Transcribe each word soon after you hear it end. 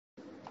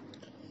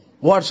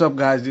WhatsApp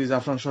guys, this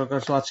Afran Sarkar.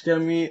 So আজকে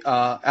আমি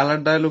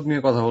alert dialogue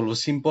নিয়ে কথা বলবো।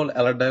 সিম্পল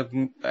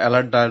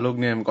অ্যালার্ট ডায়ালগ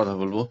নিয়ে আমি কথা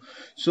বলবো।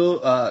 সো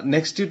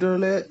নেক্সট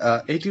টিউটোরিয়ালে,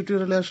 এই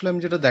টিউটোরিয়ালে আসলে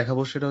আমি যেটা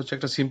দেখাবো সেটা হচ্ছে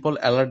একটা সিম্পল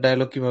অ্যালার্ট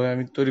ডায়ালগ কিভাবে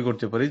আমি তৈরি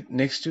করতে পারি।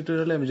 নেক্সট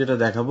টিউটোরিয়ালে আমি যেটা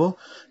দেখাবো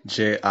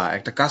যে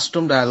একটা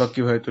কাস্টম ডায়ালগ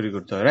কিভাবে তৈরি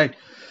করতে হয়, রাইট?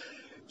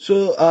 সো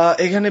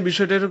এখানে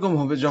বিষয়টা এরকম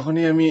হবে,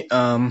 যখনই আমি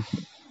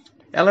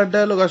অ্যালার্ট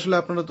ডায়ালগ আসলে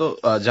আপনারা তো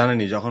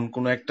জানেনই, যখন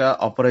কোনো একটা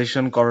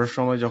অপারেশন করার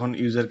সময় যখন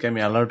ইউজারকে আমি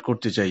অ্যালার্ট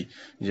করতে চাই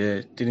যে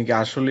তিনি কি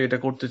আসলে এটা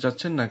করতে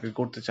চাচ্ছেন নাকি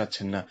করতে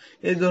চাচ্ছেন না,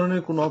 এই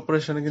ধরনের কোনো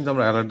অপারেশনে কিন্তু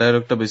আমরা অ্যালার্ট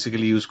ডায়ালগটা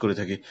বেসিক্যালি ইউজ করে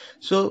থাকি।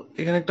 সো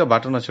এখানে একটা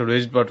বাটন আছে,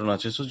 রেজড বাটন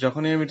আছে। সো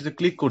যখনই আমি এটাতে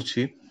ক্লিক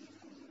করছি,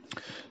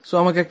 সো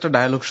আমাকে একটা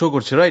ডায়ালগ শো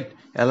করছে, রাইট?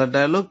 অ্যালার্ট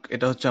ডায়ালগ,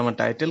 এটা হচ্ছে আমার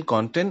টাইটেল,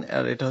 কন্টেন্ট,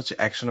 আর এটা হচ্ছে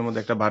অ্যাকশনের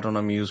মধ্যে একটা বাটন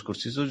আমি ইউজ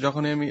করছি। সো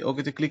যখনই আমি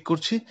ওকেতে ক্লিক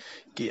করছি,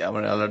 কি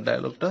আমার অ্যালার্ট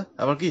ডায়ালগটা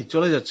আবার কি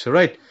চলে যাচ্ছে,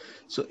 রাইট?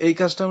 সো এই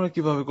কাজটা আমরা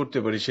কিভাবে করতে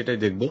পারি সেটাই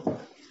দেখবো।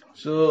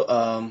 সো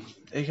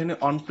এখানে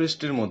অন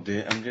প্রেস্টের মধ্যে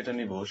আমি যেটা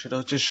নিব সেটা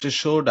হচ্ছে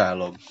শো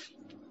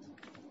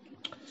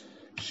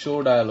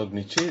ডায়ালগ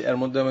নিচ্ছি। এর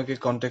মধ্যে আমাকে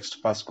কনটেক্সট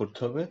পাস করতে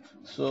হবে।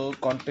 সো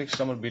কনটেক্সট,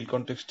 আমার বিল্ড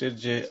কনটেক্সটের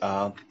যে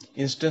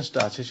ইনস্ট্যান্সটা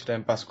আছে সেটা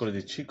আমি পাস করে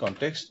দিচ্ছি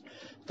কনটেক্সট।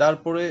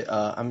 তারপরে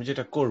আমি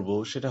যেটা করব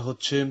সেটা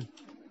হচ্ছে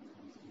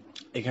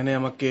এখানে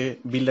আমাকে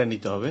বিল্ডার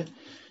নিতে হবে।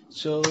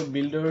 সো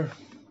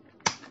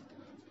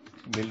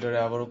বিল্ডারে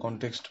আবারও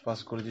কনটেক্সট পাস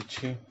করে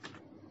দিচ্ছি।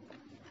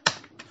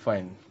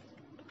 ফাইন,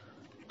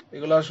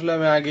 এগুলো আসলে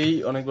আমি আগেই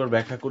অনেকবার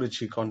ব্যাখ্যা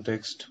করেছি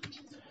কনটেক্সট।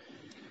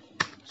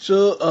 সো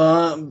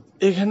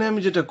এখানে আমি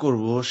যেটা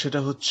করব সেটা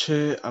হচ্ছে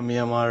আমি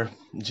আমার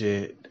যে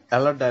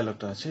অ্যালার্ট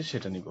ডায়ালগটা আছে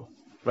সেটা নিব,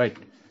 রাইট?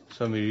 সো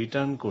আমি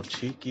রিটার্ন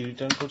করছি, কি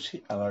রিটার্ন করছি?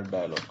 Alert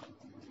dialogue.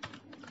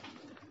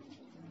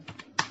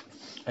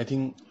 আই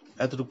থিঙ্ক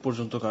এতটুকু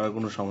পর্যন্ত করার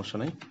কোনো সমস্যা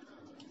নেই।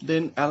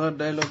 দেন অ্যালার্ট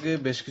ডায়ালগে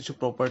বেশ কিছু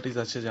প্রপার্টিজ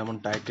আছে, যেমন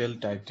টাইটেল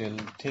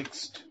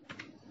টেক্সট,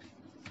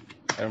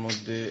 এর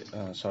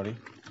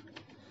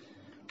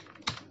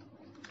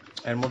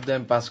মধ্যে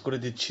আমি পাস করে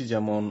দিচ্ছি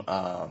যেমন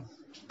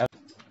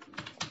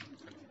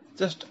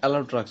জাস্ট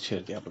অ্যালার্ট রাখছি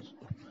আর কি আপাতত।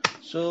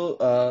 সো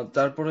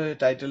তারপরে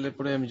টাইটেলের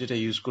পরে আমি যেটা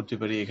ইউজ করতে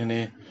পারি, এখানে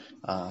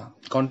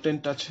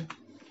কন্টেন্ট আছে।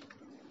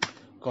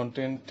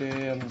 কন্টেন্টে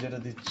আমি যেটা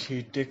দিচ্ছি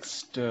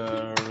text,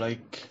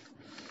 like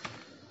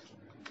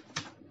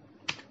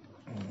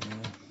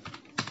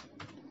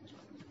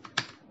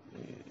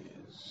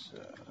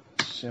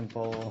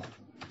simple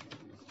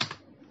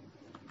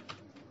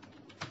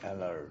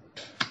alert,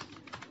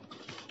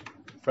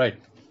 right?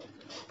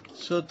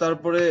 So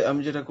তারপরে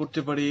আমি যেটা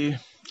করতে পারি,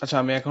 আচ্ছা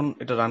আমি এখন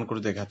এটা রান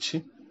করে দেখাচ্ছি,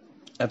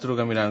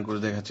 এতটুকু আমি রান করে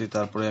দেখাচ্ছি।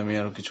 তারপরে আমি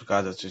আরো কিছু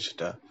কাজ আছে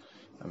সেটা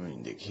আমি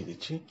দেখিয়ে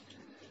দিচ্ছি।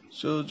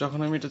 সো যখন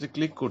আমি এটাতে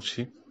ক্লিক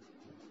করছি,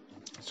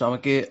 সো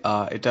আমাকে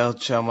এটা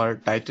হচ্ছে আমার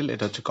টাইটেল,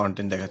 এটা হচ্ছে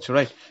কন্টেন্ট দেখাচ্ছে,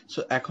 রাইট? সো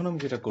এখন আমি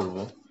যেটা করব,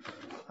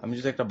 আমি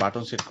যদি একটা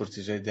বাটন সেট করতে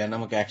চাই, দেন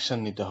আমাকে অ্যাকশন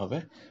নিতে হবে,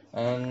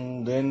 and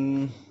then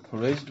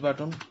raised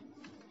button,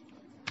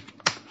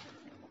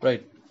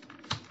 right?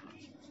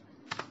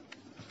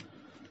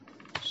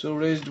 So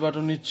raised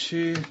button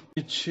নিচ্ছি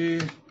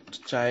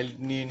চাইল্ড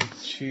নিয়ে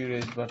নিচ্ছি,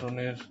 রেজড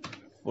বাটনের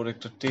পর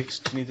একটা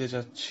টেক্সট নিতে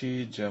যাচ্ছি,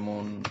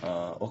 যেমন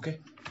ওকে।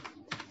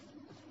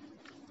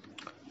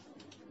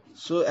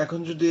 সো এখন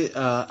যদি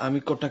আমি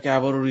কোডটাকে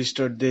আবারও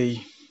রিস্টার্ট দেই,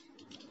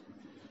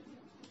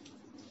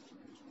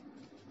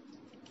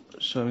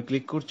 সো আমি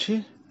ক্লিক করছি,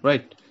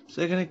 রাইট? সো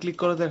এখানে ক্লিক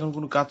করাতে এখন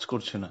কোনো কাজ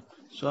করছে না।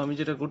 সো আমি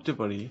যেটা করতে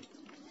পারি,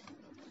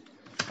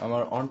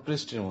 আমার অন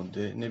প্রেস্টের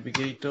মধ্যে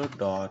navigator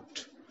dot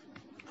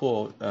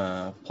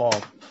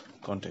pop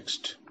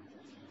context,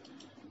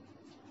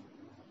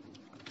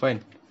 fine,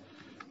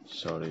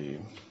 sorry,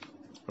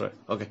 right,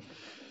 ওকে।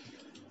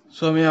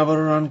 সো আমি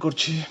আবারও রান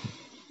করছি,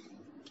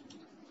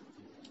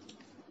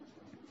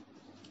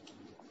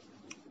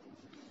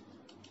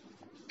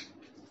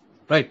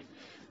 রাইট?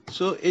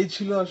 সো এই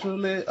ছিল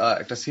আসলে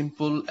একটা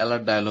সিম্পল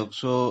অ্যালার্ট ডায়ালগ।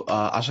 সো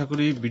আশা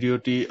করি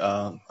ভিডিওটি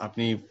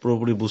আপনি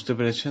পুরোপুরি বুঝতে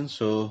পেরেছেন।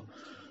 সো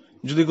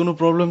যদি কোনো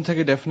প্রবলেম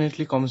থাকে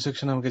ডেফিনেটলি কমেন্ট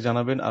সেকশনে আমাকে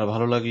জানাবেন, আর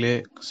ভালো লাগলে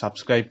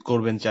সাবস্ক্রাইব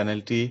করবেন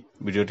চ্যানেলটি,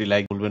 ভিডিওটি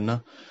লাইক করবেন না।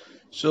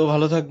 সো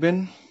ভালো থাকবেন,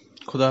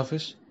 খুদা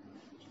হাফেজ।